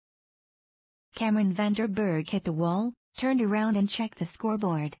Cameron van der Burgh hit the wall, turned around and checked the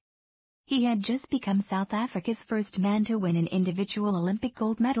scoreboard. He had just become South Africa's first man to win an individual Olympic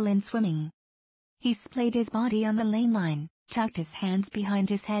gold medal in swimming. He splayed his body on the lane line, tucked his hands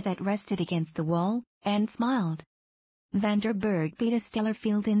behind his head that rested against the wall, and smiled. Van der Burgh beat a stellar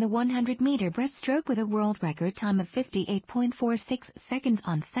field in the 100-meter breaststroke with a world record time of 58.46 seconds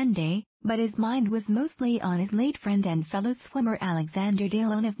on Sunday, but his mind was mostly on his late friend and fellow swimmer Alexander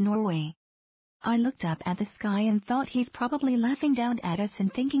Dale of Norway. "I looked up at the sky and thought he's probably laughing down at us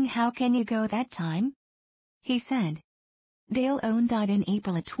and thinking how can you go that time?" he said. Dale died in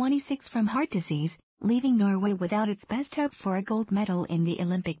April at 26 from heart disease, leaving Norway without its best hope for a gold medal in the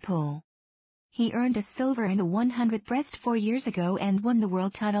Olympic pool. He earned a silver in the 100 breast 4 years ago and won the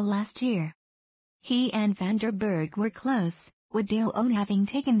world title last year. He and van der Burgh were close, with Dale having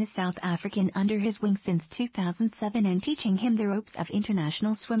taken the South African under his wing since 2007 and teaching him the ropes of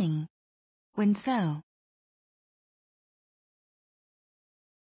international swimming. When so,